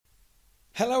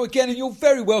Hello again, and you're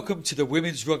very welcome to the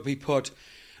Women's Rugby Pod.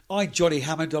 I'm Johnny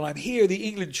Hammond, and I'm here at the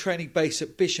England training base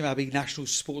at Bisham Abbey National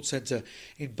Sports Centre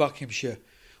in Buckinghamshire.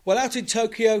 Well, out in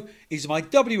Tokyo is my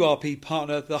WRP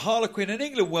partner, the Harlequin and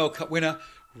England World Cup winner,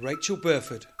 Rachel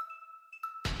Burford.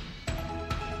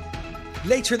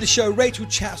 Later in the show, Rachel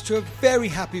chats to a very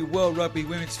happy World Rugby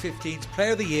Women's 15s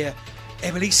Player of the Year,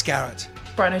 Emily Scarratt.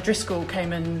 Brian O'Driscoll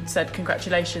came and said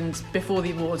congratulations before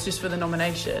the awards just for the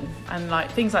nomination, and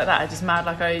things like that are just mad.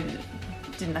 I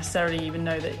didn't necessarily even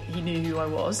know that he knew who I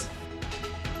was.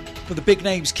 But the big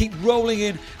names keep rolling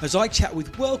in as I chat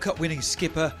with World Cup winning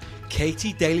skipper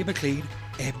Katie Daly-McLean,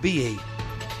 MBE.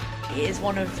 It is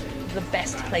one of the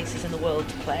best places in the world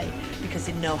to play because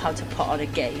they know how to put on a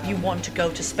game. You want to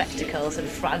go to spectacles, and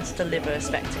France deliver a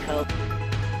spectacle.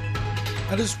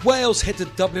 And as Wales head to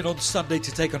Dublin on Sunday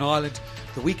to take on Ireland,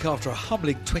 the week after a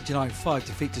humbling 29-5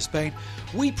 defeat to Spain,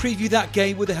 we preview that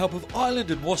game with the help of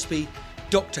Ireland and Waspie,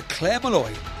 Dr. Claire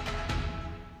Molloy.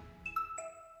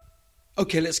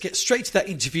 OK, let's get straight to that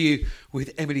interview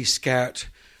with Emily Scarratt,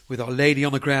 with our lady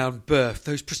on the ground, Berth.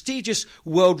 Those prestigious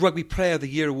World Rugby Player of the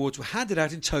Year awards were handed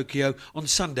out in Tokyo on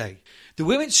Sunday. The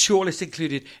women's shortlist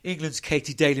included England's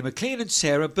Katie Daly-McLean and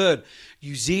Sarah Byrne,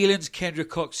 New Zealand's Kendra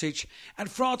Coxich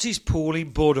and France's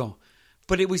Pauline Bourdon.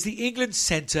 But it was the England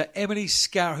centre, Emily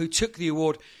Scarratt, who took the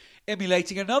award,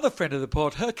 emulating another friend of the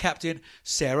pod, her captain,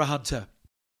 Sarah Hunter.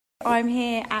 I'm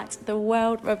here at the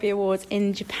World Rugby Awards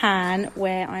in Japan,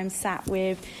 where I'm sat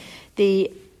with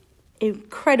the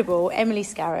incredible Emily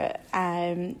Scarratt.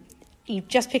 You've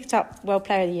just picked up World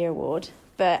Player of the Year award,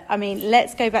 but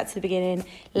let's go back to the beginning.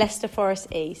 Leicester Forest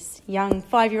East, young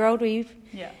 5-year-old, were you?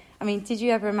 Yeah. Did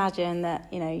you ever imagine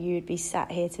that you would be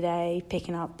sat here today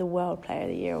picking up the World Player of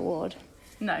the Year award?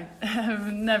 No,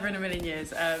 never in a million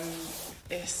years.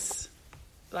 It's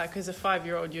like, as a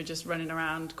 5-year-old, you're just running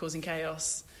around causing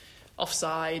chaos,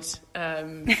 offside,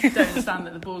 don't understand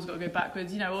that the ball's got to go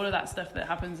backwards, all of that stuff that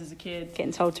happens as a kid.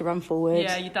 Getting told to run forward.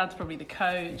 Yeah, your dad's probably the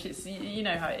coach. It's you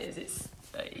know how it is. It's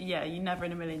you never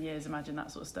in a million years imagine that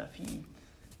sort of stuff.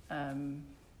 I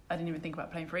didn't even think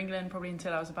about playing for England probably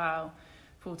until I was about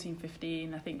 14,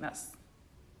 15. I think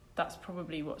that's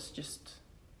probably what's just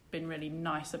been really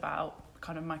nice about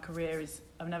kind of my career is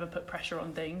I've never put pressure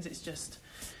on things. It's just...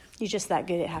 You're just that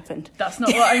good, it happened. That's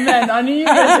not what I meant. I knew you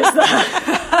were just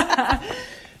that.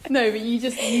 No, but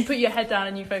you put your head down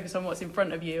and you focus on what's in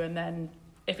front of you, and then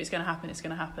if it's going to happen, it's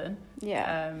going to happen.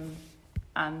 Yeah.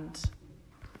 And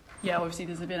yeah, obviously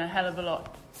there's been a hell of a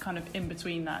lot kind of in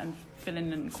between that and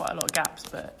filling in quite a lot of gaps.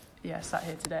 But yeah, sat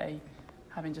here today,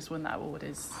 having just won that award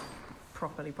is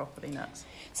properly nuts.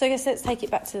 So I guess let's take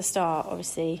it back to the start.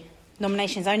 Obviously,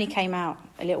 nominations only came out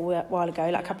a little while ago,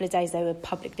 a couple of days they were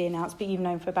publicly announced, but you've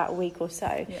known for about a week or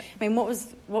so. Yeah. What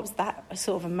was that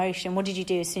sort of emotion? What did you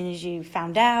do as soon as you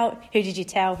found out? Who did you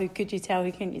tell? Who could you tell?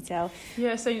 Who couldn't you tell?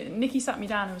 Yeah, so Nikki sat me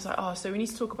down and was like, so we need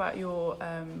to talk about your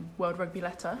World Rugby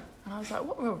letter. And I was like,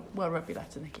 what World Rugby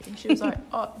letter, Nikki? And she was like,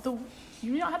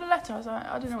 you not had a letter? I was like,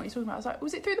 I don't know what you're talking about. I was like,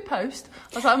 was it through the post?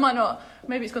 I was like, I might not.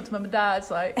 Maybe it's gone to mum and dad's.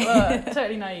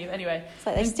 Totally naive. Anyway. It's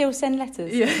like they still send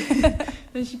letters. Yeah.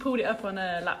 Then she pulled it up on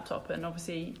a laptop, and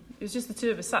obviously it was just the two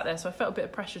of us sat there, so I felt a bit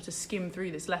of pressure to skim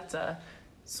through this letter,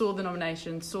 saw the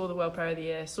nomination, saw the World Player of the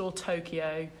Year, saw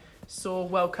Tokyo, saw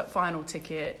World Cup final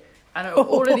ticket, and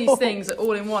all of these things are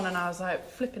all in one, and I was like,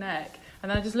 flipping heck. And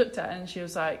then I just looked at her and she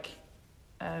was like,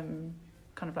 kind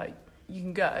of like, you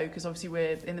can go, because obviously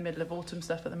we're in the middle of autumn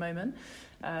stuff at the moment,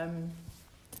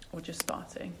 or just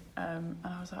starting. And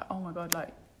I was like, oh my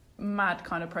God, mad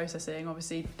kind of processing.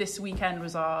 Obviously this weekend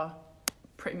was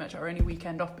pretty much our only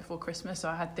weekend off before Christmas, so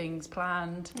I had things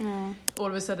planned. All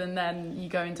of a sudden then you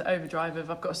go into overdrive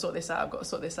of I've got to sort this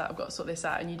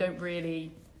out, and you don't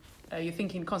really you're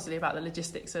thinking constantly about the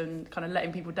logistics and kind of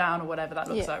letting people down or whatever that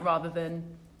looks like, rather than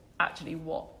actually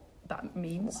what that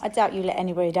means. I doubt you let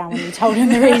anybody down when you told them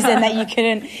the reason that you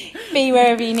couldn't be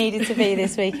wherever you needed to be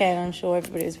this weekend. I'm sure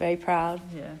everybody was very proud.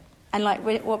 Yeah. And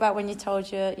what about when you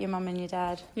told your mum and your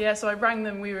dad? Yeah, so I rang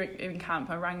them. We were in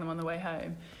camp. I rang them on the way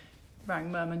home.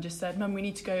 Rang mum and just said, Mum, we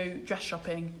need to go dress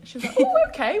shopping. She was like, oh,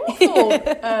 okay, what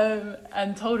for?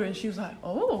 And told her, and she was like,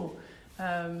 oh.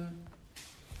 And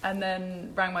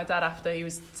then rang my dad after. He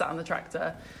was sat on the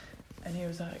tractor, and he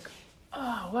was like,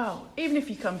 oh, well, even if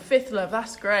you come fifth, love,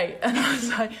 that's great. And I was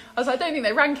like, I don't think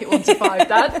they rank it 1 to 5,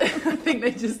 Dad. I think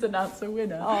they just announce a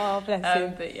winner. Oh, bless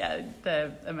you. But yeah,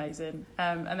 they're amazing.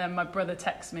 And then my brother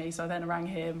texted me, so I then rang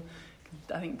him.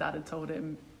 I think Dad had told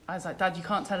him. I was like, Dad, you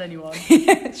can't tell anyone.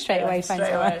 Straight away, thanks.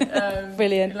 Brilliant.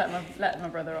 Brilliant. Let my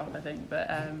brother off, I think. But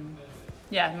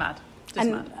yeah, mad.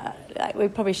 We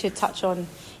probably should touch on,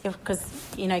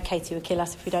 because Katie would kill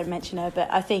us if we don't mention her,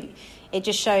 but I think it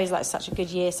just shows like such a good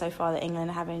year so far that England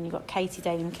are having. You've got Katie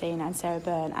Daly-McLean and Sarah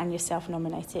Byrne and yourself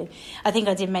nominated. I think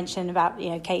I did mention about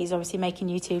Katie's obviously making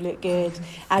you two look good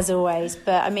as always,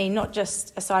 but I mean not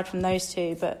just aside from those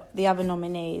two, but the other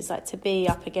nominees, like to be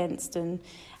up against and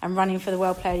running for the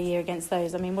World Player of the Year against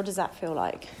those. I mean, what does that feel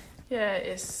like? Yeah,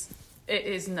 it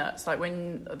is nuts. Like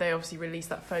when they obviously released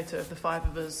that photo of the five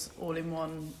of us all in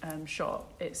one shot,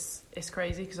 it's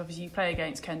crazy because obviously you play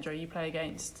against Kendra, you play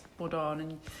against Bourdon,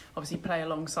 and obviously play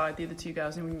alongside the other two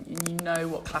girls, and you know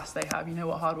what class they have, you know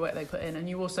what hard work they put in, and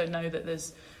you also know that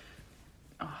there's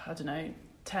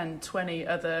 10, 20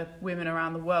 other women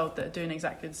around the world that are doing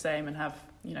exactly the same and have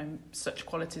such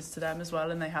qualities to them as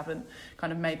well, and they haven't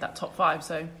kind of made that top five.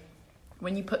 So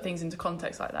when you put things into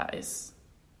context like that,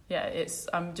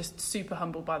 I'm just super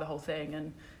humbled by the whole thing,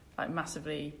 and like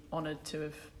massively honoured to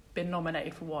have been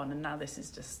nominated for one, and now this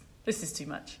is too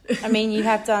much. I mean, you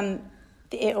have done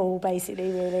it all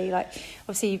basically, really. Like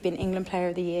obviously you've been England Player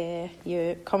of the Year,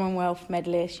 you're Commonwealth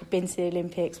medalist, you've been to the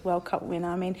Olympics, World Cup winner.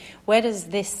 I mean, where does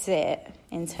this sit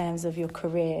in terms of your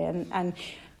career? And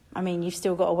I mean, you've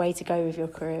still got a way to go with your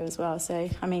career as well. So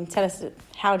I mean, tell us,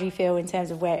 how do you feel in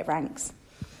terms of where it ranks?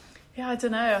 Yeah, I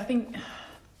don't know. I think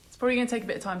it's probably going to take a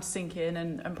bit of time to sink in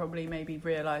and probably maybe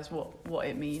realise what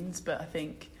it means. But I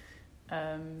think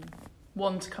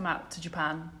one, to come out to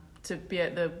Japan, to be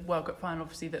at the World Cup final,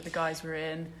 obviously, that the guys were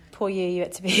in. Poor you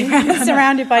had to be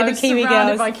surrounded by the Kiwi girls.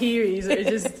 Surrounded by Kiwis that were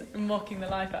just mocking the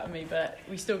life out of me, but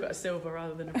we still got a silver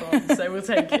rather than a bronze, so we'll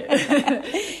take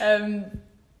it.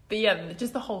 But yeah,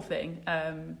 just the whole thing.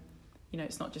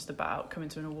 It's not just about coming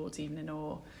to an awards evening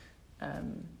or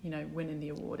winning the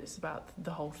award. It's about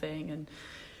the whole thing. And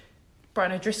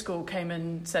Brian O'Driscoll came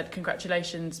and said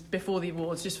congratulations before the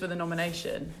awards just for the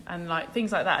nomination, and like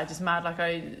things like that are just mad. Like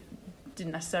I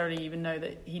didn't necessarily even know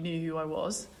that he knew who I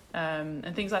was,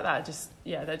 and things like that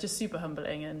they're just super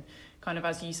humbling. And kind of,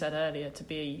 as you said earlier, to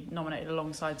be nominated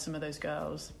alongside some of those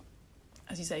girls,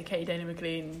 as you say, Katie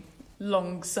Daly-McLean,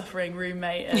 long-suffering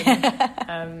roommate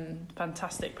and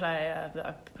fantastic player that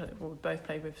I've both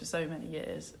played with for so many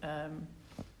years.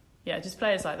 Just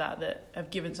players like that have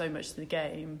given so much to the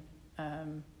game.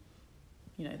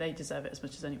 They deserve it as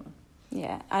much as anyone.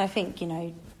 Yeah, I think,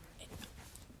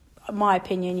 my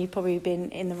opinion, you've probably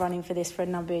been in the running for this for a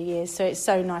number of years, so it's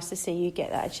so nice to see you get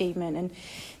that achievement. And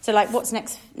so, like, what's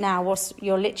next now? What's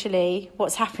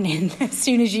happening as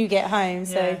soon as you get home?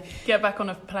 So get back on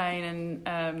a plane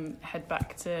and head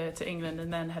back to England,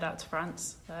 and then head out to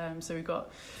France. So we've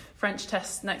got French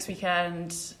test next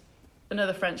weekend,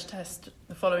 another French test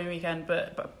the following weekend,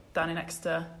 but down in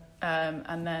Exeter,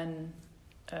 and then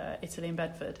Italy and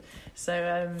Bedford.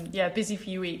 So busy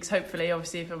few weeks, hopefully,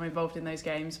 obviously, if I'm involved in those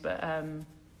games, but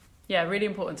really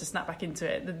important to snap back into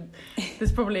it.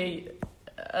 There's probably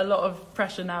a lot of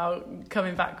pressure now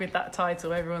coming back with that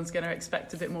title. Everyone's going to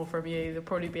expect a bit more from you. There'll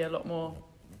probably be a lot more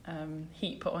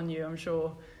heat put on you, I'm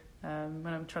sure. When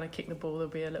I'm trying to kick the ball, there'll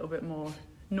be a little bit more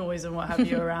noise and what have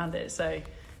you around it. So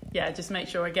just make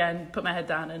sure, again, put my head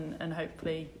down and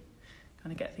hopefully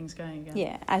kind of get things going again.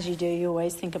 Yeah, as you do, you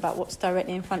always think about what's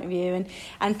directly in front of you,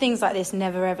 and things like this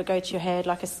never ever go to your head.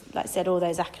 Like I said, all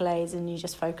those accolades, and you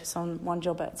just focus on one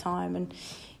job at a time. And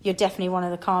you're definitely one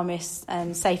of the calmest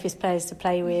and safest players to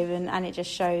play with, and it just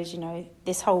shows.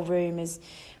 This whole room is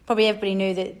probably, everybody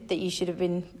knew that you should have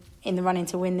been in the running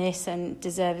to win this, and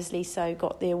deservedly so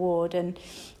got the award. And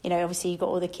obviously you got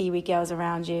all the Kiwi girls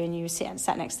around you, and you were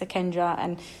sat next to Kendra,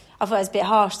 and I thought it was a bit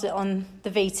harsh that on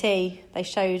the VT they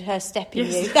showed her stepping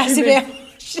you. That's a bit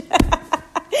harsh.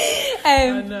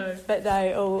 I know. But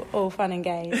no, all fun and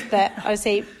games. But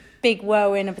obviously, big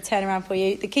whirlwind of a turnaround for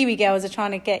you. The Kiwi girls are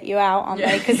trying to get you out, aren't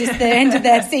they? Because it's the end of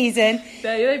their season.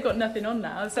 They've got nothing on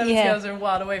now. Sevens girls are a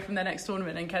while away from their next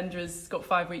tournament, and Kendra's got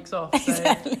 5 weeks off. So,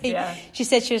 exactly. She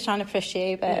said she was trying to push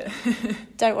you, but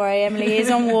don't worry, Emily is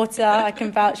on water. I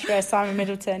can vouch for her, Simon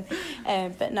Middleton.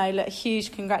 But no, look,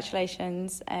 huge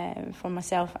congratulations from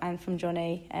myself and from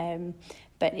Johnny.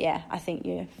 But I think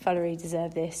you thoroughly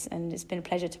deserve this, and it's been a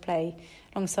pleasure to play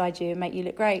alongside you and make you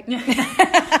look great.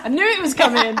 I knew it was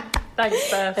coming.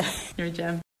 Thanks, Beth. You're a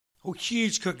gem. Well,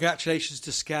 huge congratulations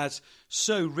to Skaz,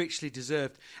 so richly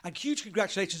deserved. And huge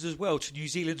congratulations as well to New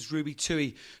Zealand's Ruby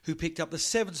Tui, who picked up the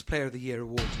Sevens Player of the Year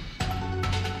award.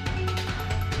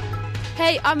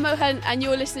 Hey, I'm Mo Hunt, and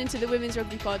you're listening to the Women's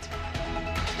Rugby Pod.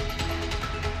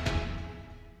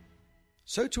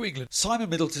 So to England, Simon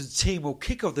Middleton's team will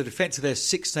kick off the defence of their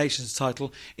Six Nations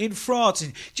title in France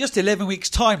in just 11 weeks'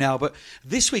 time now. But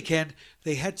this weekend,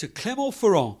 they head to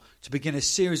Clermont-Ferrand to begin a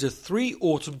series of 3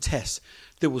 autumn tests.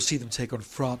 that will see them take on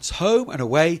France home and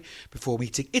away before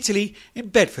meeting Italy in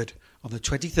Bedford on the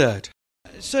 23rd.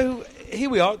 So here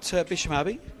we are at Bisham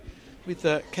Abbey with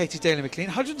Katie Daly-McLean.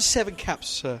 107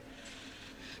 caps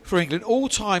for England,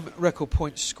 all-time record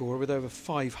points scorer with over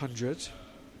 500.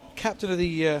 Captain of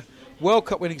the World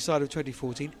Cup winning side of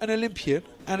 2014, an Olympian,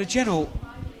 and a general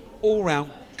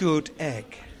all-round good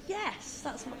egg. Yes,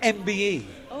 that's what... MBE.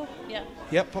 Oh, yeah.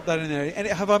 Yep, pop that in there. And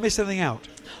have I missed anything out?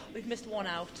 We've missed one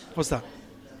out. What's that?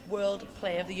 World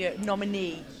Player of the Year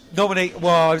nominee. Nominee.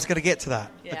 Well, I was going to get to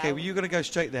that. Yeah. Okay, well, you're going to go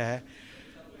straight there.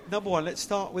 Number one, let's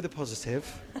start with a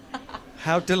positive.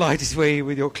 How delighted were you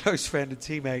with your close friend and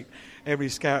teammate, Emily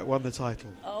Scarratt, won the title?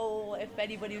 Oh, if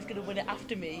anybody was going to win it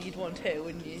after me, you'd want her,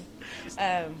 wouldn't you?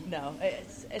 No,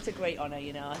 it's a great honour,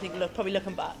 you know. I think probably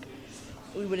looking back,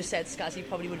 we would have said Skazzy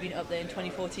probably would have been up there in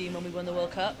 2014 when we won the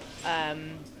World Cup.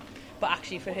 But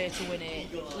actually for her to win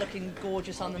it, looking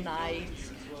gorgeous on the night,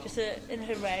 just in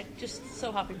her red, just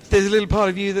so happy. There's a little part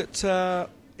of you that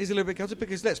is a little bit gutted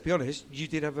because, let's be honest, you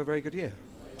did have a very good year.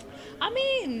 I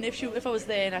mean, if I was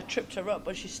there and I tripped her up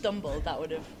or she stumbled, that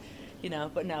would have, you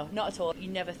know, but no, not at all. You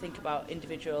never think about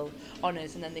individual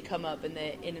honours and then they come up and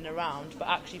they're in and around. But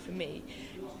actually for me,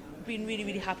 been really,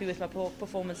 really happy with my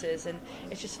performances, and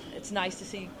it's nice to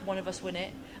see one of us win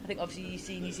it. I think obviously you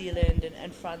see New Zealand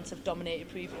and France have dominated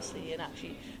previously, and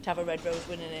actually to have a Red Rose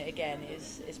winning it again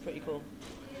is pretty cool.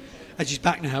 And she's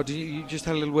back now. Did you just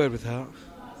had a little word with her?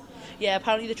 Yeah,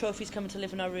 apparently the trophy's coming to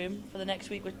live in our room for the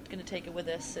next week. We're going to take it with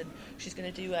us, and she's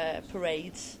going to do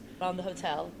parades around the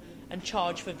hotel and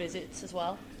charge for visits as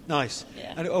well. Nice.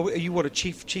 Yeah. And are you what, a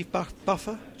chief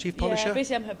buffer, chief polisher? Yeah,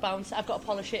 basically I'm her bouncer. I've got to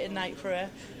polish it at night for her,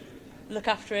 look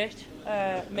after it,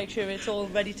 make sure it's all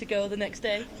ready to go the next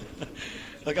day.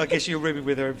 Like, I guess you're rooming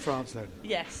with her in France then?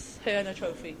 Yes, her and her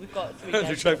trophy. We've got 3 The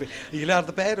beds. trophy. Are you allowed out of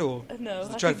the bed or? No,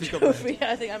 the I trophy's think got trophy.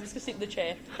 I think I'm just going to sleep in the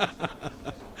chair.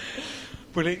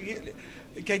 Brilliant.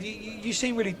 Again, you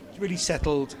seem really, really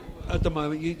settled at the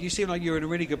moment. You seem like you're in a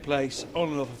really good place on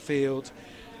and off the field.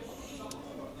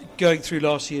 Going through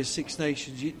last year's Six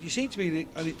Nations, you seem to be.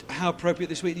 How appropriate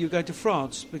this week that you're going to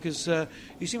France, because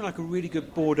you seem like a really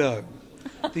good Bordeaux.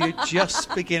 That you're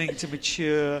just beginning to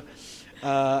mature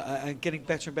and getting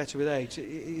better and better with age.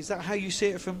 Is that how you see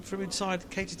it from inside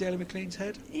Katie Daly-McLean's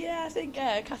head? Yeah, I think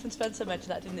Catherine Spencer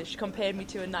mentioned that, didn't she? She compared me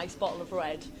to a nice bottle of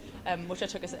red, which I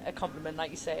took as a compliment,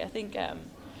 like you say. I think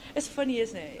it's funny,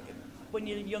 isn't it? When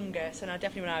you're younger, so now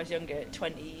definitely when I was younger,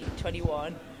 20,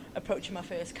 21, approaching my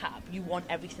first cap, you want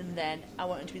everything then. I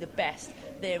wanted to be the best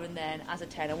there and then as a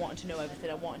 10. I wanted to know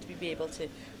everything. I wanted to be able to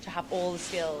have all the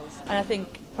skills. And I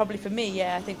think probably for me,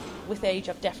 I think with age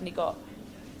I've definitely got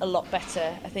a lot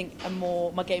better. I think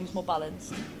my game's more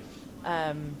balanced.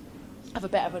 I have a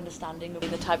better understanding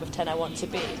of the type of 10 I want to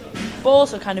be. But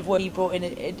also kind of he brought in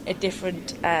a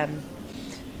different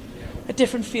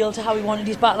feel to how we wanted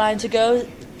his back line to go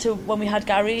to when we had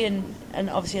Gary, and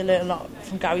obviously I learned a lot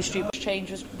from Gary Street. Change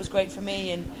was great for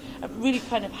me, and I'm really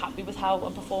kind of happy with how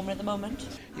I'm performing at the moment.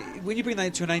 When you bring that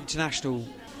into an international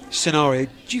scenario,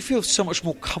 do you feel so much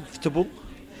more comfortable?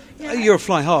 Yeah. You're a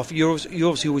fly half. You're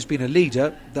obviously always been a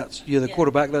leader. You're the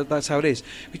quarterback. That's how it is.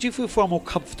 But do you feel far more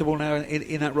comfortable now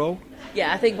in that role?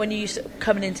 Yeah, I think when you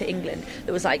coming into England,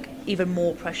 there was like even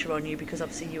more pressure on you because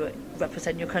obviously you were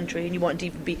representing your country and you wanted to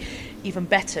even be even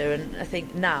better. And I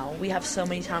think now we have so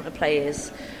many talented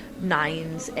players,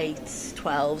 9s, 8s,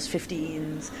 12s,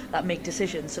 15s that make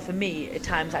decisions. So for me, at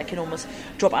times I can almost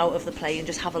drop out of the play and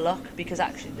just have a look, because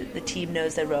actually the team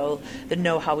knows their role, they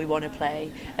know how we want to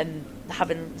play, and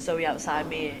having Zoe outside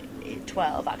me at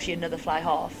 12, actually another fly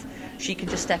half, she can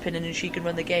just step in and she can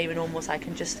run the game, and almost I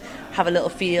can just have a little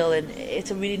feel, and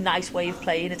it's a really nice way of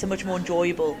playing. It's a much more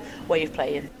enjoyable way of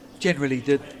playing. Generally,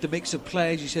 the mix of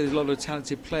players, you said there's a lot of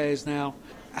talented players now.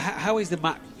 How is the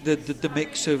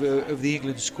mix of the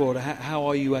England squad? How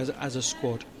are you as a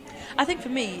squad? I think for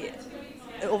me,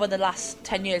 over the last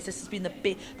 10 years, this has been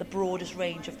the broadest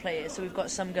range of players. So we've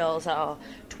got some girls that are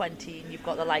 20, and you've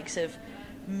got the likes of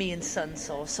me and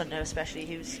Sunter especially,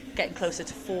 who's getting closer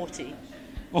to 40.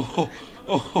 Right,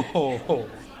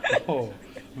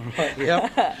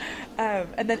 yeah.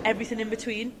 And then everything in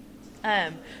between.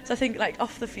 So I think, like,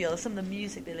 off the field, some of the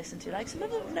music they listen to, like, some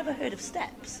of them have never heard of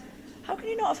Steps. How can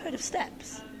you not have heard of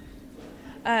Steps?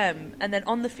 And then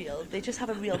on the field, they just have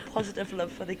a real positive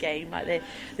love for the game. Like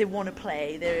they want to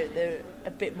play. They're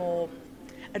a bit more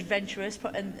adventurous,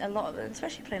 and a lot of them,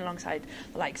 especially playing alongside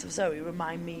the likes of Zoe,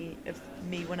 remind me of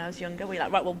me when I was younger. We're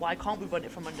like, right, well, why can't we run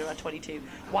it from under our 22?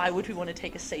 Why would we want to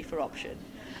take a safer option?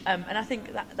 And I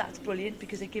think that's brilliant,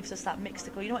 because it gives us that mix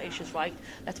to go, you know what, Aisha's right,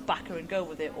 let's back her and go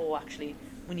with it, or actually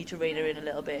we need to rein her in a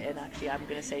little bit, and actually I'm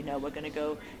going to say no, we're going to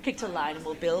go kick to the line and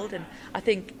we'll build. And I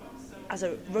think as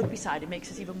a rugby side, it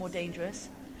makes us even more dangerous,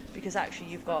 because actually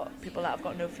you've got people that have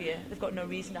got no fear. They've got no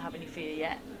reason to have any fear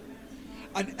yet.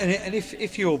 And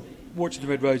if you're watching the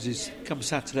Red Roses come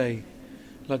Saturday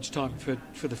lunchtime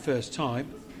for the first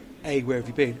time, A, where have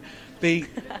you been? B,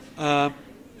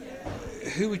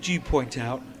 who would you point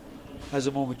out as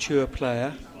a more mature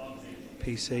player,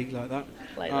 PC, like that,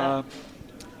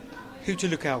 who to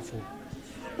look out for?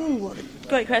 Ooh,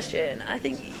 great question. I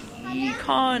think you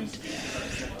can't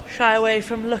shy away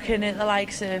from looking at the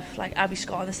likes of like Abby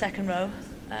Scott on the second row.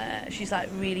 She's like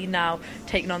really now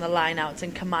taking on the line-outs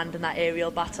and commanding that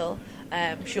aerial battle.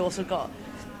 She also got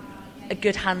a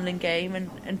good handling game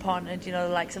and partnered, the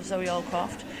likes of Zoe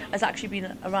Aldcroft. Has actually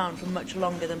been around for much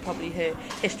longer than probably her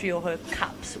history or her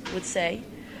caps would say.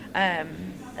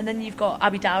 And then you've got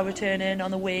Abby Dow returning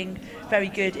on the wing, very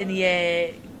good in the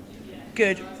air,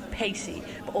 good pacey,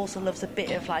 but also loves a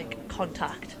bit of like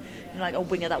contact, like a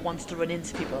winger that wants to run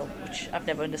into people, which I've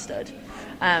never understood.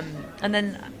 And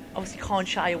then obviously can't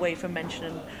shy away from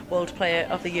mentioning World Player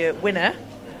of the Year winner,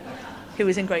 who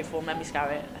is in great form, Emily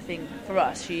Scarrett. I think for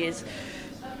us she is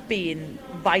being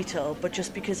vital, but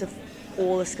just because of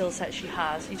all the skill set she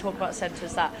has. You talk about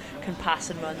centres that can pass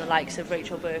and run, the likes of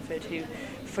Rachel Burford, who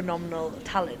phenomenal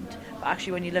talent, but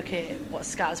actually when you look at what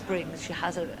Scars brings, she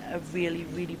has a really,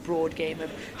 really broad game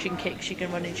of she can kick, she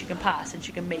can run and she can pass, and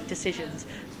she can make decisions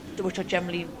which are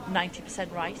generally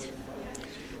 90% right.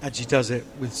 And she does it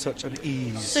with such an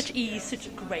ease.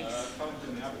 Such grace.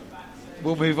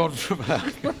 We'll move on from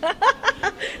her.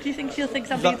 Do you think she'll think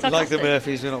something sarcastic? Like the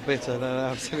Murphys, we're not bitter. No,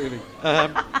 absolutely.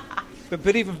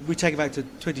 But even we take it back to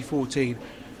 2014,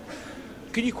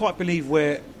 can you quite believe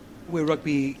where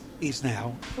rugby is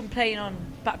now? From playing on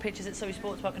back pitches at Surrey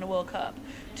Sports Park in a World Cup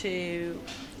to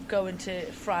going to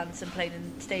France and playing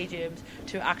in stadiums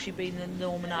to actually being in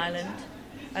Northern Ireland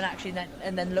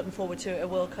and then looking forward to a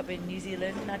World Cup in New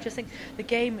Zealand. And I just think the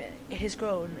game has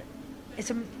grown. It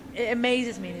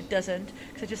amazes me, and it doesn't,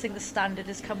 because I just think the standard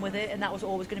has come with it, and that was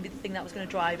always going to be the thing that was going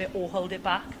to drive it or hold it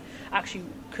back. Actually,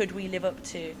 could we live up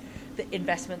to the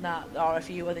investment that there are a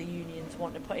few other unions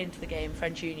want to put into the game,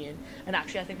 French Union? And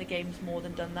actually I think the game's more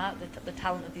than done that, the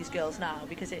talent of these girls now,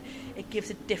 because it gives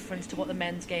a difference to what the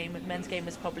men's game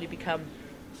has probably become.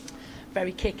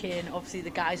 Very kicking. Obviously the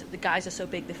guys are so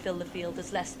big, they fill the field,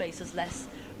 there's less space, there's less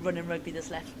running rugby,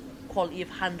 there's less quality of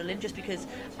handling, just because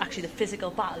actually the physical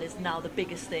battle is now the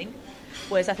biggest thing,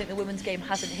 whereas I think the women's game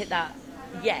hasn't hit that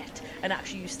yet, and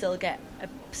actually you still get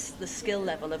the skill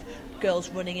level of girls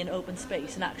running in open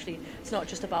space, and actually it's not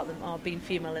just about them being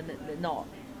female and they're not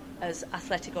as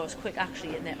athletic or as quick.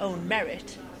 Actually in their own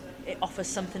merit it offers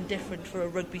something different for a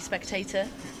rugby spectator.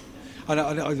 I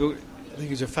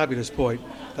think it's a fabulous point,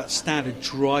 that standard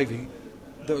driving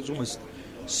that was almost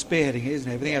spearheading it,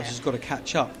 isn't it? Everything else has got to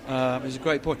catch up. It's a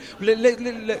great point.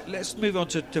 Let's move on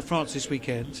to France this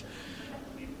weekend.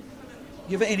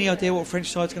 You have any idea what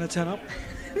French side's going to turn up?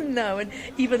 No, and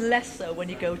even less so when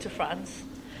you go to France.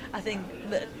 I think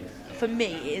that for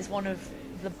me it is one of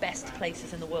the best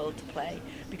places in the world to play,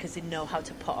 because they know how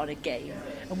to put on a game,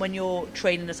 and when you're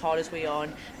training as hard as we are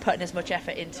and putting as much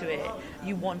effort into it,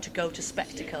 you want to go to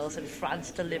spectacles, and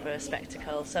France deliver a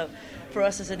spectacle. So for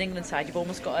us as an England side, you've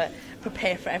almost got to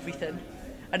prepare for everything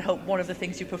and hope one of the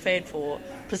things you prepared for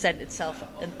present itself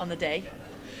on the day.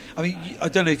 I mean, I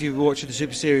don't know if you were watching the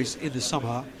Super Series in the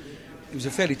summer. It was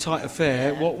a fairly tight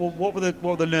affair. Yeah. What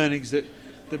were the learnings that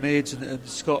Mids and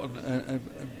Scott and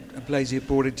Blazy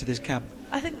brought into this camp?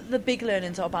 I think the big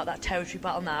learnings are about that territory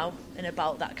battle now, and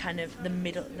about that kind of the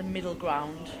middle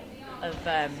ground of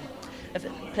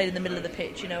playing in the middle of the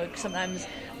pitch. Sometimes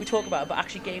we talk about it, but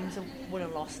actually games are won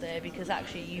and lost there, because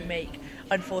actually you make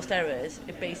unforced errors.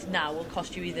 It basically now will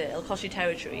cost you it'll cost you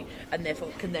territory, and therefore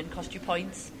can then cost you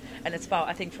points. And it's about,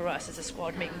 I think for us as a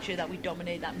squad, making sure that we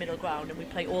dominate that middle ground and we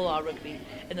play all our rugby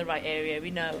in the right area.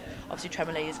 We know obviously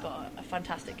Tremolay has got a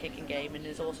fantastic kicking game and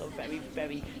is also a very,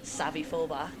 very savvy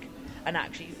fullback. And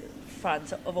actually France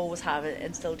have always had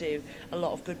and still do a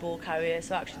lot of good ball carriers.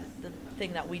 So actually the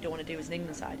thing that we don't want to do as an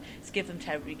England side is give them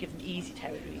territory, give them easy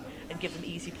territory, and give them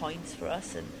easy points for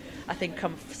us. And I think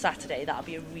come Saturday that'll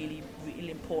be a really, really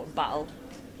important battle.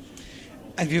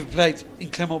 Have you ever played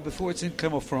in Clermont before? It's in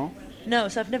Clermont-Ferrand. No,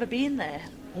 so I've never been there.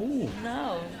 Oh.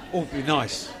 No. Oh, it'd be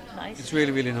nice. Nice. It's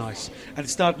really, really nice. And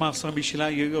Stade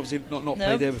Marsac-Michelin, you obviously not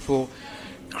played there before.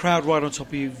 Crowd right on top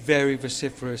of you, very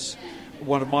vociferous.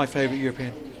 One of my favourite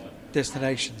European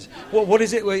destinations. What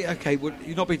is it?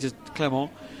 You've not been to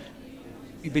Clermont.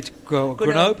 You've been to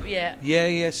Grenoble? Yeah.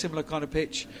 Yeah, similar kind of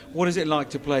pitch. What is it like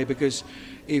to play? Because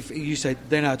if you say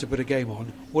they know how to put a game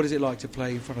on, what is it like to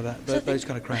play in front of those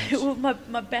kind of crowds? Well,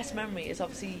 my best memory is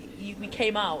obviously we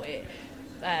came out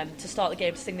to start the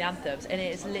game to sing the anthems, and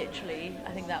it is literally,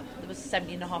 I think that there was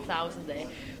 17,500 there.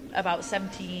 About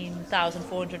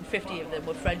 17,450 of them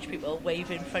were French people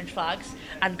waving French flags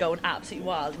and going absolutely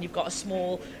wild. And you've got a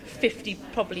small 50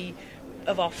 probably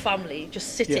of our family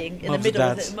just sitting in the middle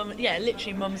of it.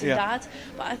 Literally mums and dads.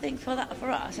 But I think for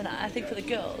us, and I think for the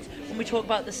girls, when we talk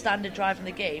about the standard driving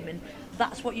the game, and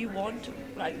that's what you want.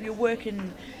 Like, you're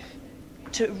working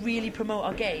to really promote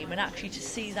our game, and actually to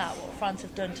see that what France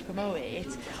have done to promote it.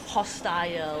 It's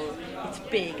hostile, it's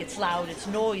big, it's loud, it's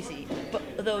noisy,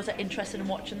 but those are interested in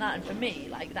watching that, and for me,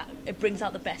 like that, it brings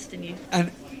out the best in you.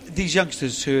 And these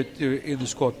youngsters who are in the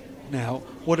squad now,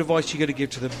 what advice are you going to give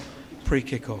to them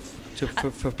pre-kick-off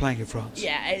for playing in France?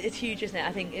 Yeah, it's huge, isn't it?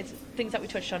 I think it's things that we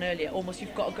touched on earlier. Almost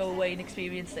you've got to go away and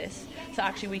experience this. So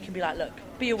actually we can be like, look,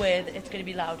 be aware that it's going to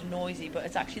be loud and noisy, but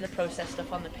it's actually the process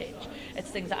stuff on the pitch. It's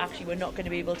things that actually we're not going to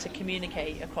be able to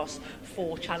communicate across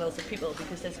 4 channels of people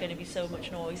because there's going to be so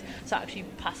much noise. So actually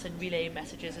passing relay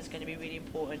messages is going to be really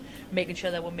important. Making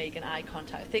sure that we're making eye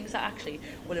contact. Things that actually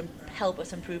will help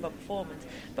us improve our performance.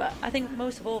 But I think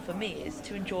most of all for me is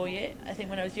to enjoy it. I think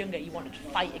when I was younger you wanted to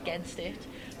fight against it,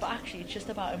 but actually it's just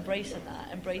about embracing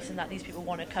that these people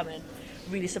want to come and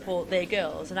really support their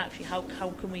girls, and actually how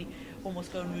can we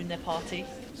almost go and ruin their party.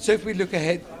 So if we look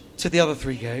ahead to the other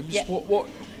 3 games,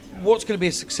 what's going to be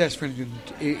a success for England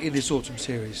in this autumn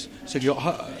series? So you're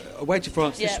away to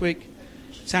France this week,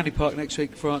 Sandy Park next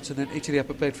week, France, and then Italy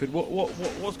up at Bedford.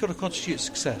 What's going to constitute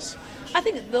success? I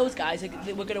think those guys,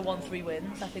 we're going to want 3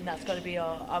 wins. I think that's got to be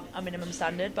our minimum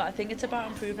standard. But I think it's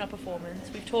about improving our performance.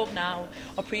 We've talked now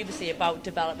or previously about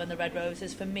developing the Red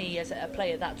Roses. For me, as a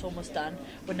player, that's almost done.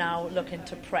 We're now looking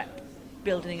to prep,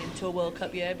 building into a World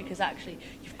Cup year, because actually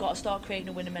you've got to start creating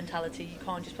a winning mentality. You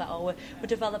can't just be like, we're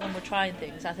developing, we're trying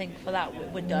things. I think for that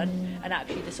we're done, and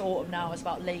actually this autumn now is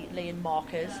about laying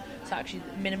markers. So actually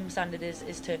the minimum standard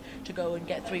is to go and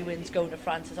get 3 wins. Going to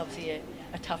France is obviously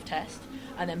a tough test,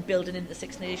 and then building into the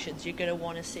Six Nations, you're going to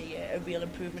want to see a real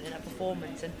improvement in our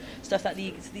performance and stuff that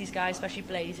these guys, especially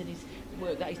Blaze and his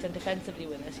work that he's done defensively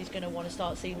with us, he's going to want to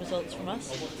start seeing results from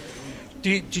us.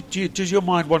 Does your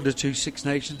mind wander to Six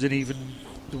Nations and even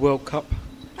the World Cup?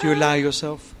 Do you allow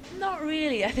yourself? Not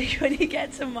really. I think when you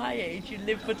get to my age, you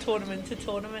live for tournament to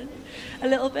tournament a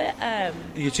little bit.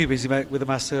 You're too busy with the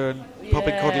master and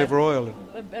popping cod liver oil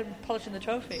and polishing the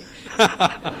trophy.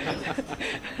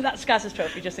 That's Gaz's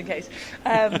trophy, just in case.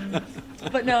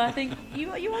 But no, I think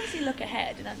you obviously look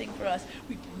ahead, and I think for us,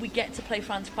 we get to play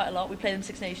France quite a lot. We play them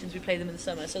Six Nations, we play them in the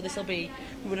summer, so we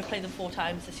would have played them 4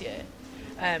 times this year.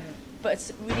 But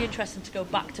it's really interesting to go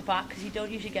back to back, because you don't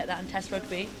usually get that in Test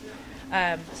rugby.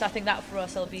 So I think that for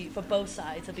us, for both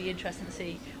sides, it'll be interesting to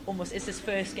see almost, is this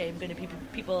first game going to be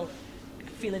people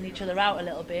feeling each other out a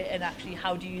little bit, and actually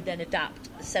how do you then adapt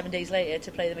 7 days later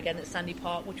to play them again at Sandy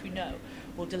Park, which we know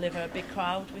will deliver a big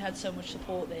crowd. We had so much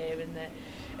support there in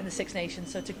the Six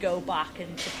Nations, so to go back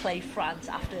and to play France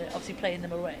after obviously playing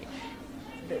them away,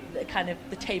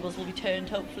 the tables will be turned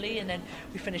hopefully, and then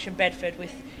we finish in Bedford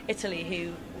with Italy,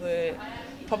 who were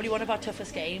probably one of our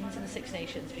toughest games in the Six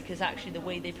Nations, because actually the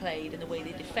way they played and the way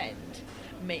they defend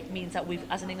means that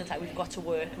as an England side, we've got to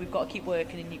work, we've got to keep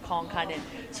working, and you can't kind of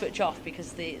switch off,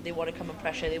 because they want to come and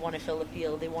pressure, they want to fill the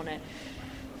field, they want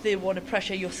to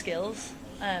pressure your skills.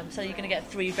 So you're going to get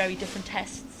 3 very different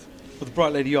tests. Well, the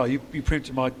bright lady you are, you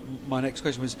preempted my next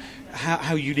question, was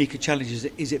how unique a challenge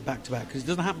is it back to back? Because it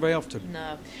doesn't happen very often.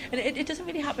 No, and it doesn't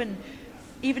really happen.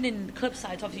 Even in club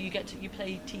sides, obviously you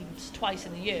play teams twice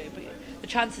in the year, but the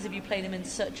chances of you playing them in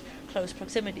such close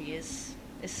proximity is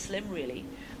slim, really.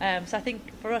 So I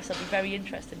think for us it'll be very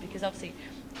interesting, because obviously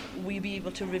we'll be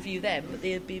able to review them, but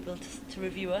they'll be able to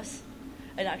review us.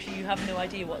 And actually you have no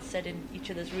idea what's said in each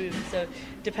other's rooms. So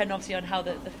depending obviously on how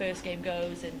the first game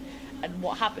goes and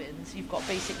what happens, you've got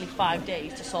basically 5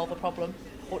 days to solve a problem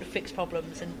or to fix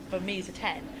problems. And for me as a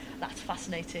 10, that's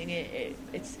fascinating.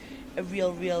 It's a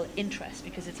real interest,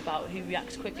 because it's about who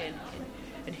reacts quickly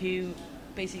and who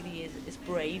basically is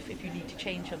brave. If you need to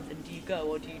change something, do you go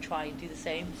or do you try and do the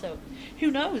same? So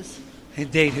who knows?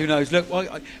 Indeed, who knows? Look,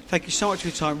 thank you so much for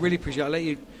your time. Really appreciate it. I'll let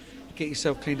you get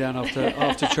yourself cleaned down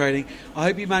after training. I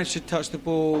hope you managed to touch the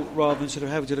ball rather than sort of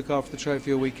having to look after the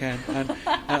trophy all weekend. And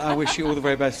I wish you all the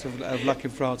very best of luck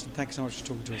in France. And thanks so much for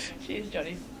talking to us. Cheers,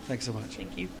 Johnny. Thanks so much.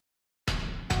 Thank you.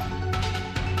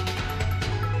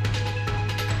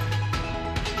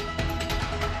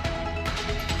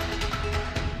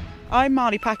 I'm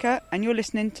Marley Packer, and you're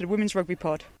listening to the Women's Rugby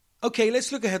Pod. OK,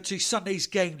 let's look ahead to Sunday's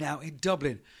game now in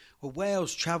Dublin, Well,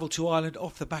 Wales travelled to Ireland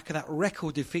off the back of that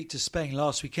record defeat to Spain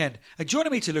last weekend. And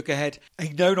joining me to look ahead, a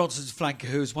no-nonsense flanker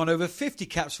who has won over 50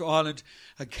 caps for Ireland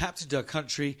and captained our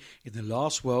country in the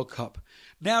last World Cup.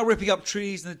 Now ripping up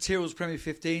trees in the Tyrrell's Premier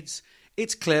 15s,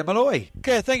 it's Claire Malloy.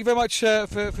 Claire, thank you very much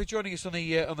for joining us on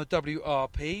the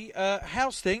WRP.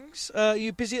 How's things? Are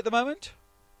you busy at the moment?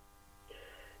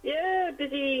 Yeah,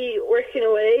 busy working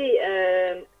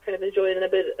away. Kind of enjoying a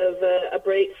bit of a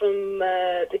break from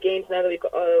the games now that we've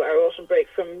got our autumn break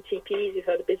from TPs. We've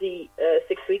had a busy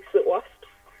 6 weeks with Wasps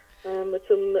with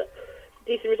some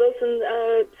decent results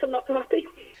and some not so happy.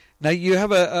 Now, you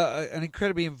have an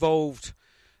incredibly involved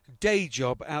day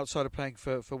job outside of playing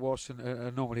for Wasps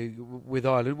and normally with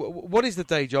Ireland. What is the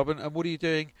day job and what are you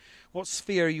doing? What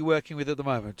sphere are you working with at the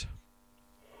moment?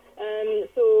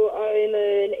 So I'm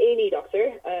an A&E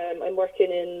doctor. I'm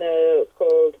working in what's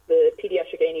called the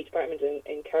paediatric A&E department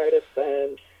in Cardiff.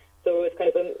 So it's kind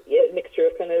of a mixture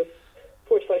of kind of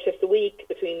 4 to 5 shifts a week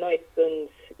between nights and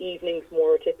evenings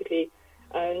more typically.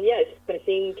 And yeah, just kind of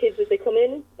seeing kids as they come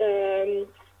in,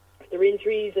 their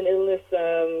injuries and illness,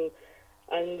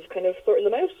 and kind of sorting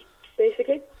them out,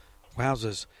 basically.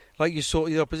 Wowzers. Like you sort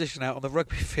the opposition out on the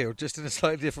rugby field, just in a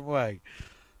slightly different way.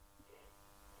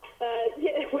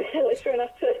 Yeah, well, I try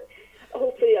not to.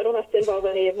 Hopefully, I don't have to involve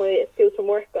any of my skills from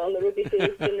work on the rugby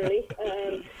field generally.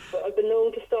 But I've been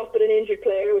known to stop at an injured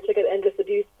player, which I get endless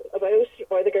abuse about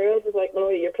by the girls. It's like,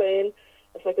 Malloy, you're playing.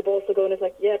 It's like the ball's still going. It's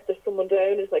like, yeah, there's someone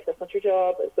down. It's like, that's not your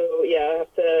job. So, yeah, I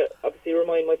have to obviously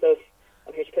remind myself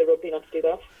I'm here to play rugby, not to do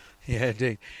that. Yeah,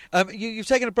 indeed. You've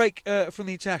taken a break from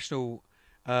the international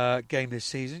game this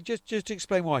season. Just to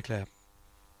explain why, Claire.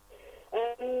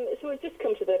 So it's just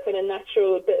come to the kind of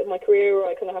natural bit of my career where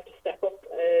I kind of have to step up.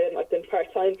 I've been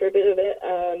part-time for a bit of it.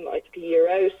 I took a year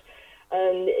out,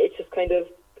 and it's just kind of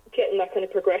getting that kind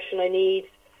of progression I need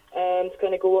to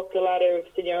kind of go up the ladder of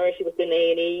seniority within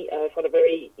A&E. I've had a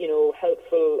very,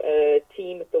 helpful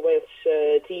team at the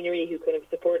Welsh Deanery who kind of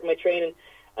supported my training,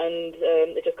 and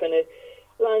it just kind of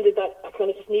landed that I kind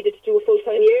of just needed to do a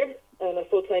full-time year. And a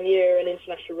full-time year in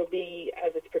international rugby,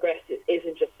 as it's progressed, it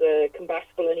isn't just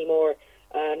compatible anymore.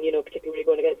 Particularly when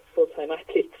you're going against full-time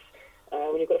athletes.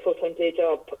 When you've got a full-time day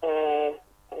job,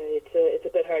 it's a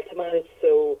bit hard to manage.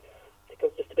 So I think I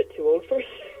was just a bit too old for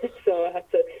it. So I had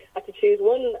to choose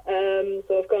one.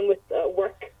 So I've gone with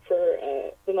work for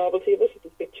the novelty of it. It's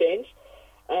a big change.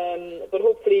 But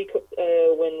hopefully,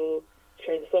 when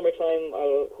during the summertime,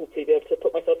 I'll hopefully be able to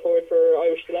put myself forward for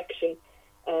Irish selection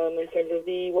in terms of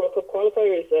the World Cup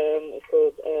qualifiers. It's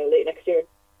called late next year.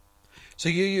 So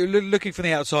you're looking from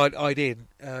the outside eyed in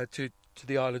to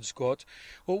the Ireland squad.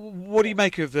 Well, what do you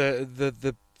make of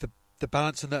the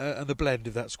balance and the blend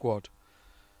of that squad?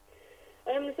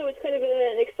 So it's kind of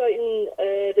an exciting.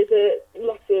 There's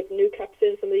lots of new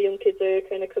captains. Some of the young kids are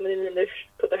kind of coming in and they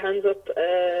put their hands up.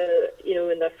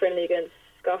 In that friendly against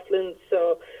Scotland.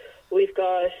 So we've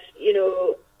got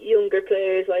younger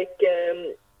players like.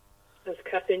 There's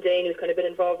Catherine Dane, who's kind of been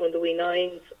involved in the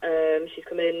W9s. She's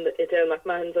come in. Adele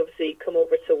McMahon's obviously come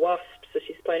over to Wasps, so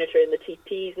she's playing her in the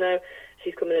TPs now.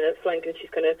 She's coming in at flank, and she's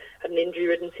kind of had an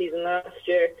injury-ridden season last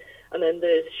year. And then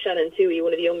there's Shannon Toohey,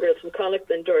 one of the young girls from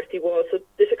Connacht, and Dorothy Wall. So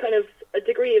there's a kind of a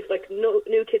degree of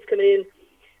new kids coming in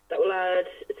that will add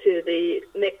to the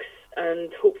mix,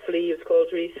 and hopefully it's called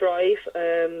really thrive.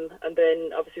 And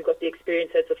then obviously we've got the experience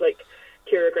heads of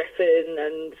Ciara Griffin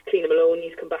and Cliona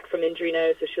Maloney's come back from injury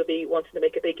now, so she'll be wanting to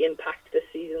make a big impact this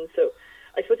season. So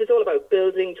I suppose it's all about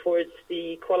building towards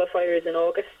the qualifiers in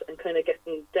August and kind of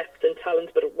getting depth and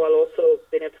talent, but while also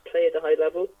being able to play at a high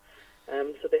level.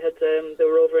 So they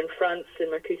were over in France in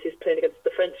Marcoussis playing against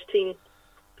the French team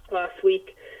last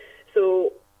week.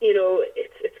 So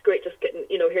it's great just getting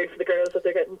hearing from the girls that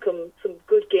they're getting some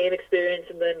good game experience,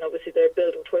 and then obviously they're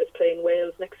building towards playing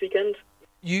Wales next weekend.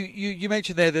 You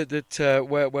mentioned there that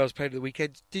Wales played at the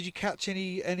weekend. Did you catch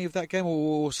any of that game,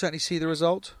 or certainly see the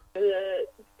result?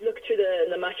 Look through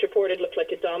the match report. It looked like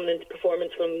a dominant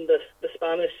performance from the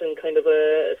Spanish, and kind of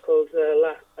it's called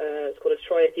a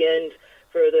try at the end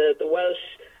for the Welsh.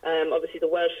 Obviously, the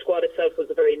Welsh squad itself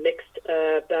was a very mixed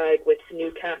bag with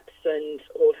new caps and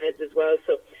old heads as well.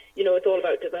 So it's all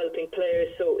about developing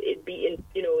players. So it'd be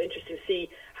interesting to see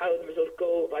how the results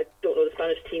go. I don't know the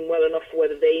Spanish team well enough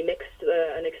whether they mixed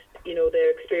their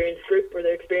experienced group or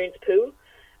their experienced pool.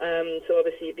 So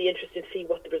obviously it'd be interesting to see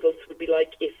what the results would be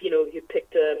like if you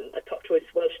picked a top choice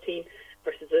Welsh team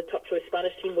versus a top choice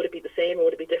Spanish team. Would it be the same or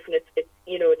would it be different?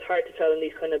 It's hard to tell in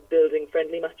these kind of building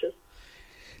friendly matches.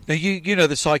 Now, you know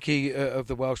the psyche of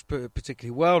the Welsh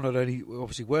particularly well, not only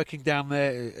obviously working down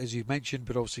there, as you mentioned,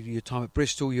 but obviously your time at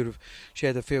Bristol, you'd have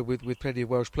shared the field with plenty of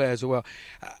Welsh players as well.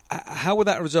 How would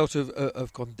that result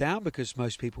have gone down? Because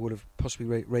most people would have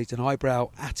possibly raised an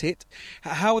eyebrow at it.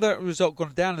 How would that result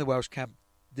gone down in the Welsh camp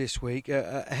this week,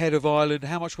 ahead of Ireland?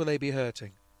 How much will they be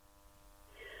hurting?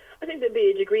 I think there'd be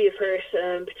a degree of hurt,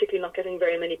 particularly not getting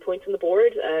very many points on the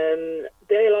board.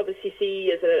 They'll obviously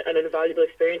see as an invaluable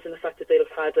experience in the fact that they'll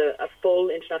have had a full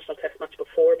international test match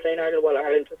before playing Ireland, while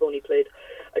Ireland have only played,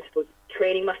 I suppose,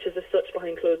 training matches as such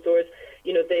behind closed doors.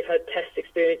 They've had test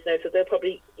experience now, so they'll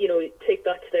probably, take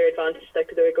that to their advantage, that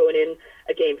they're going in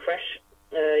a game fresh,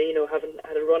 haven't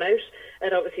had a run out.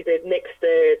 And obviously they've mixed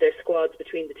their squads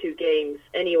between the two games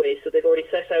anyway, so they've already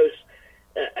set out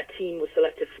a team was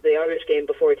selected for the Irish game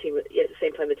before at the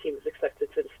same time the team was selected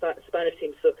for the Spanish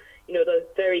team. So, the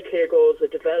very clear goals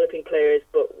of developing players,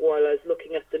 but while I was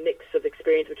looking at the mix of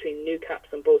experience between new caps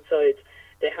on both sides,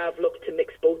 they have looked to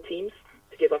mix both teams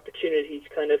to give opportunity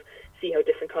to kind of see how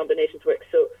different combinations work.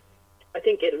 So I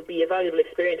think it'll be a valuable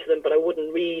experience for them, but I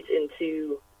wouldn't read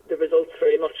into the results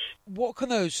very much. What can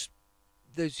those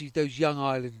young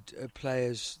Ireland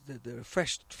players that are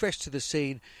fresh to the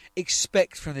scene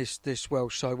expect from this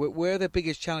Welsh side? Where are their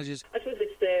biggest challenges? I suppose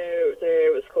it's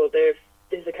their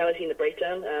physicality in the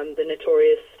breakdown. They're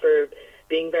notorious for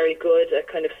being very good at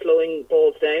kind of slowing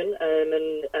balls down,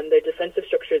 and their defensive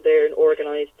structure, they're an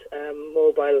organised,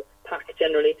 mobile pack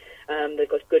generally. They've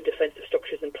got good defensive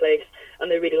structures in place, and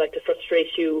they really like to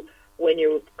frustrate you when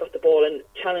you've got the ball and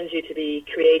challenge you to be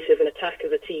creative and attack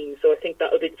as a team. So I think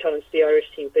that will be the challenge the Irish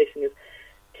team facing, is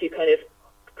to kind of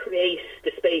create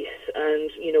the space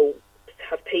and,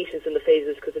 have patience in the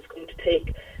phases, because it's going to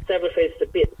take several phases to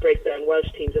break down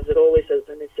Welsh teams, as it always does,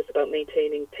 and it's just about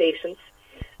maintaining patience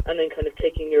and then kind of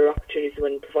taking your opportunities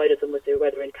when provided them with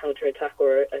whether in counter-attack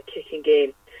or a kicking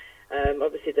game.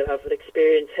 Obviously they'll have an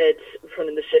experienced head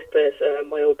running the ship as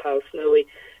my old pal Snowy.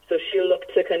 So she'll look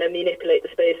to kind of manipulate the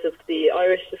space of the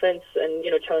Irish defence and,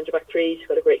 challenge a back three. She's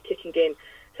got a great kicking game.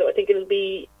 So I think it'll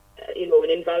be, an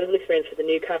invaluable experience for the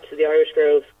new caps of the Irish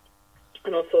girls,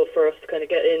 and also for us to kind of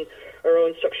get in our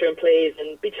own structure and plays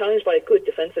and be challenged by a good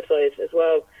defensive side as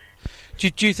well.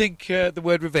 Do you think the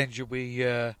word revenge will be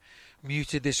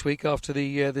muted this week after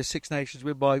the Six Nations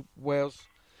win by Wales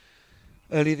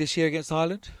earlier this year against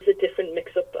Ireland? It's a different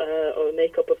mix-up or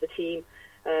make-up of the team.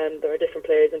 There are different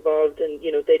players involved, and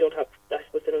they don't have, I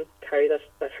suppose, they don't carry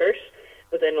that hurt,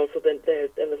 but then also they're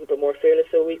a little bit more fearless.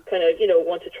 So we kind of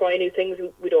want to try new things.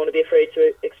 We don't want to be afraid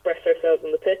to express ourselves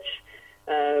on the pitch.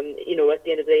 At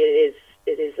the end of the day,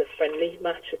 it is a friendly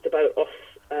match. It's about us.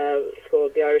 So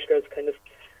the Irish girls kind of,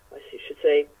 I should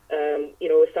say,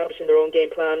 establishing their own game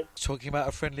plan. Talking about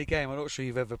a friendly game, I'm not sure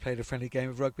you've ever played a friendly game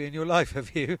of rugby in your life,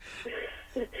 have you?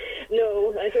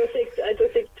 No, I don't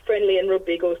think friendly and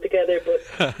rugby goes together. But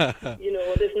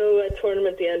there's no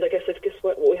tournament at the end. I guess it's just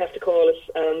what we have to call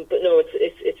it. But no,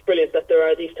 it's brilliant that there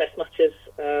are these test matches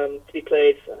to be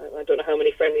played. I don't know how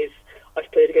many friendlies I've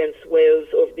played against Wales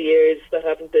over the years that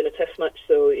haven't been a test match.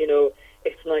 So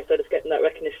it's nice that it's getting that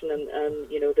recognition, and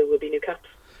there will be new caps.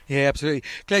 Yeah, absolutely.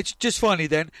 Claire, just finally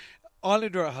then,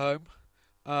 Ireland are at home.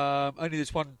 Only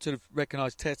this one sort of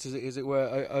recognised test, as it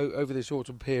were, over this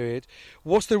autumn period.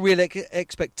 What's the real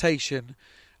expectation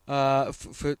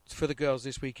for the girls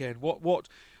this weekend? What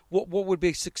would be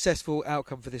a successful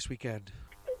outcome for this weekend?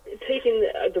 Taking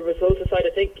the results aside,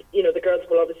 I think the girls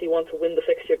will obviously want to win the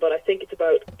fixture, but I think it's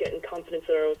about getting confidence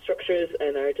in our own structures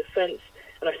and our defence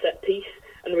and our set piece,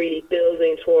 and really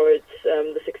building towards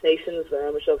the Six Nations,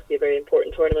 which is obviously a very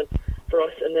important tournament for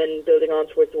us, and then building on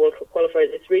towards the World Cup qualifiers.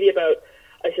 It's really about,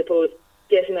 I suppose,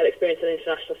 getting that experience on the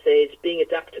international stage, being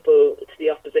adaptable to the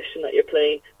opposition that you're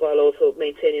playing, while also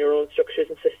maintaining your own structures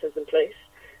and systems in place.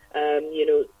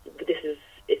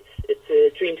 It's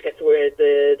a dream to get to wear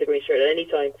the green shirt at any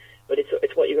time, but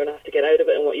it's what you're going to have to get out of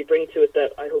it and what you bring to it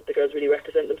that I hope the girls really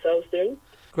represent themselves doing.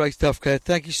 Great stuff, Claire.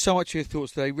 Thank you so much for your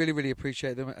thoughts today. Really, really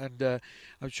appreciate them, and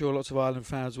I'm sure lots of Ireland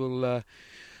fans will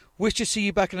wish to see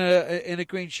you back in a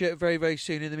green shirt very, very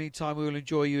soon. In the meantime, we will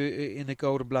enjoy you in the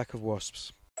gold and black of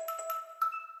Wasps.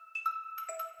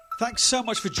 Thanks so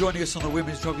much for joining us on the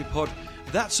Women's Rugby Pod.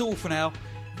 That's all for now.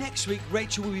 Next week,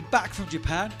 Rachel will be back from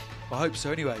Japan, I hope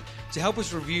so anyway, to help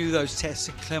us review those tests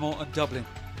in Clermont and Dublin.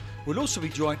 We'll also be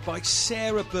joined by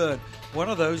Sarah Byrne, one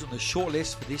of those on the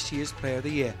shortlist for this year's Player of the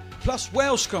Year. Plus,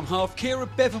 Wales scrum half Kira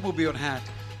Bevan will be on hand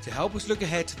to help us look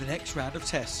ahead to the next round of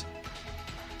tests.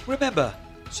 Remember,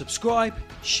 subscribe,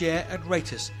 share and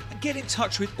rate us, and get in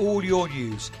touch with all your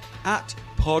news at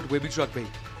Pod Women's Rugby.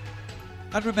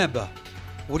 And remember,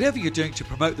 whatever you're doing to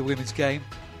promote the women's game,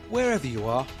 wherever you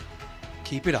are,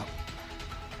 Keep it up.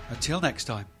 Until next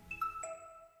time.